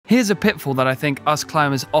Here's a pitfall that I think us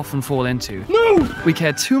climbers often fall into. No! We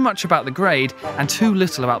care too much about the grade and too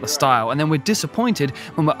little about the style, and then we're disappointed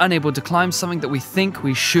when we're unable to climb something that we think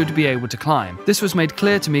we should be able to climb. This was made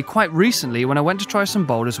clear to me quite recently when I went to try some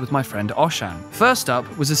boulders with my friend Oshan. First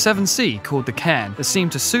up was a 7C called the Cairn that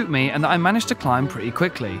seemed to suit me and that I managed to climb pretty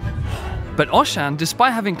quickly. But Oshan,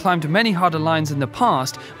 despite having climbed many harder lines in the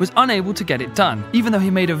past, was unable to get it done, even though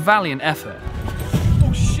he made a valiant effort.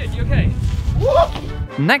 Oh shit, you okay?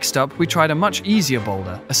 Next up, we tried a much easier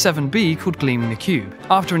boulder, a 7B called Gleaming the Cube.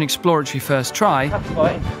 After an exploratory first try,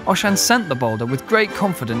 Oshan sent the boulder with great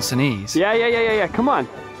confidence and ease. Yeah, come on.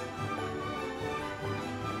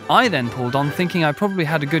 I then pulled on thinking I probably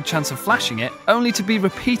had a good chance of flashing it, only to be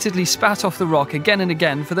repeatedly spat off the rock again and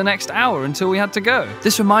again for the next hour until we had to go.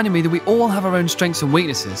 This reminded me that we all have our own strengths and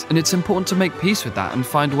weaknesses, and it's important to make peace with that and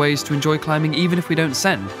find ways to enjoy climbing even if we don't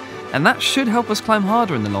send. And that should help us climb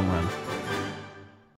harder in the long run.